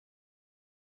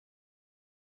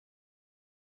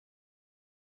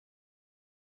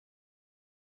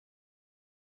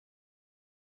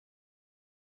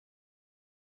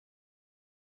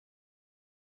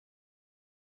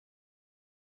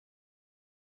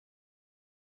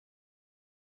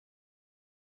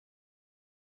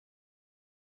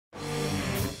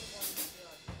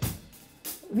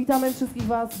Witamy wszystkich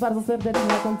Was bardzo serdecznie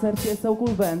na koncercie So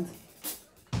Cool Band.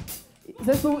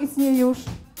 Zespół istnieje już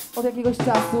od jakiegoś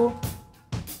czasu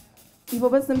i w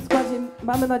obecnym składzie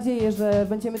mamy nadzieję, że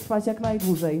będziemy trwać jak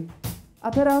najdłużej.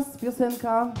 A teraz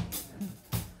piosenka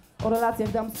o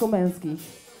relacjach damsko-męskich.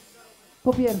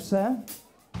 Po pierwsze,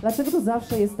 dlaczego to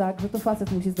zawsze jest tak, że to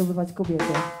facet musi zdobywać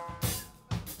kobietę?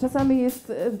 Czasami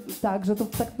jest tak, że to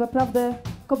tak naprawdę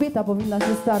kobieta powinna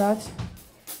się starać,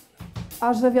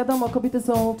 a że wiadomo, kobiety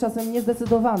są czasem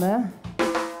niezdecydowane,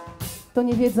 to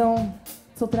nie wiedzą,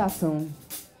 co tracą.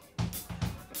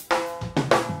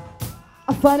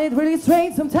 I find it really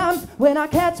strange sometimes when I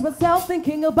catch myself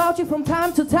thinking about you from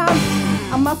time to time.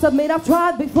 I must admit I've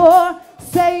tried before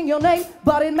saying your name,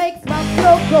 but it makes my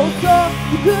throat go sore.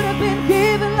 You could have been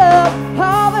giving love,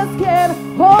 all the scared,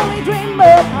 only dream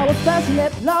of. I was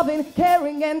passionate, loving,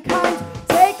 caring and kind.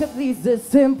 Take at least a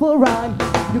simple rhyme.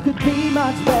 You could be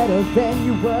much better than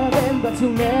you were then, but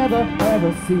you'll never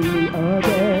ever see me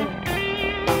again.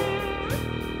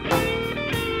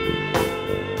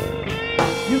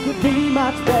 You could be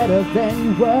much better than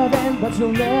you were then, but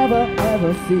you'll never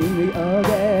ever see me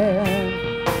again.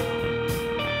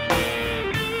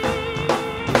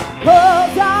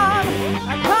 Hold on,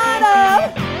 I kind of,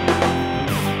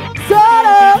 sort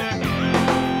of,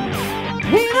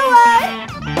 in a way,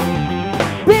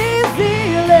 busy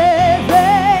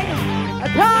living, I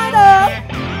kind of,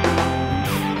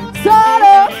 sort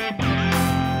of,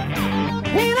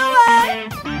 in a way,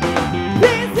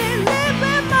 busy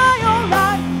living my own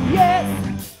life. Yes,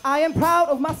 I am proud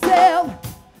of myself,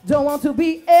 don't want to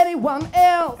be anyone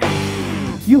else.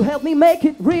 You help me make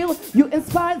it real, you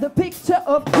inspire the picture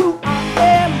of who I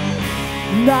am.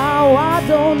 Now I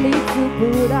don't need to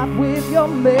put up with your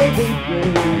maybe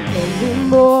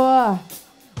anymore.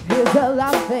 Here's the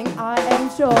last thing I am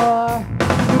sure.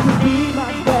 You could be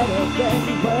much better than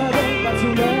you were then, but you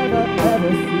never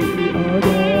ever see me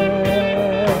again.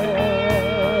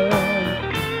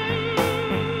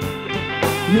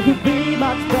 You could be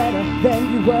much better than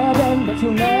you were then, but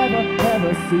you'll never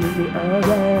ever see me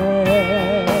again.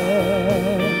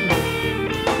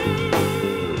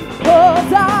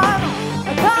 Hold on,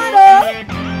 kind of,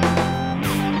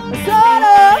 sort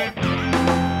of,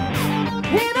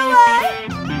 in a way,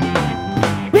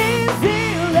 busy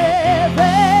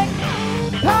living,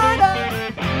 kind of,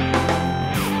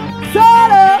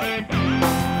 sort of,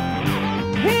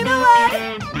 in a way,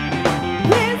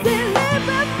 busy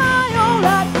living my own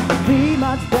life. Be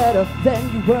much better than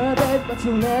you were then, but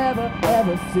you'll never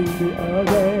ever see me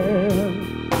again.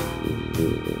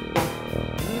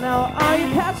 Now are you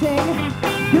catching?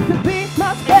 You could be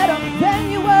much better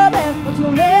than you were then, but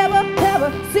you'll never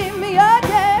ever see